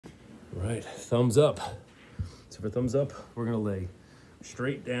All right, thumbs up. So for thumbs up, we're gonna lay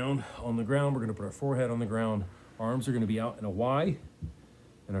straight down on the ground. We're gonna put our forehead on the ground. Arms are gonna be out in a Y,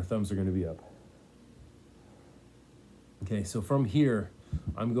 and our thumbs are gonna be up. Okay, so from here,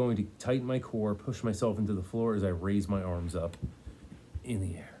 I'm going to tighten my core, push myself into the floor as I raise my arms up in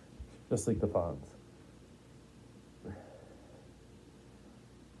the air, just like the Fonz.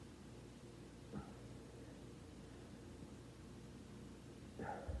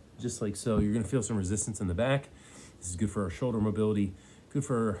 Just like so. You're gonna feel some resistance in the back. This is good for our shoulder mobility, good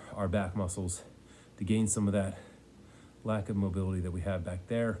for our back muscles to gain some of that lack of mobility that we have back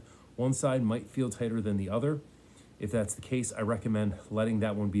there. One side might feel tighter than the other. If that's the case, I recommend letting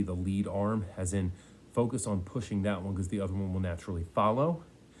that one be the lead arm, as in focus on pushing that one because the other one will naturally follow,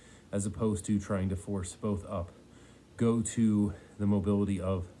 as opposed to trying to force both up. Go to the mobility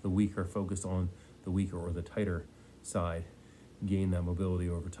of the weaker, focus on the weaker or the tighter side. Gain that mobility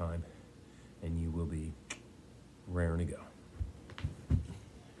over time, and you will be raring to go.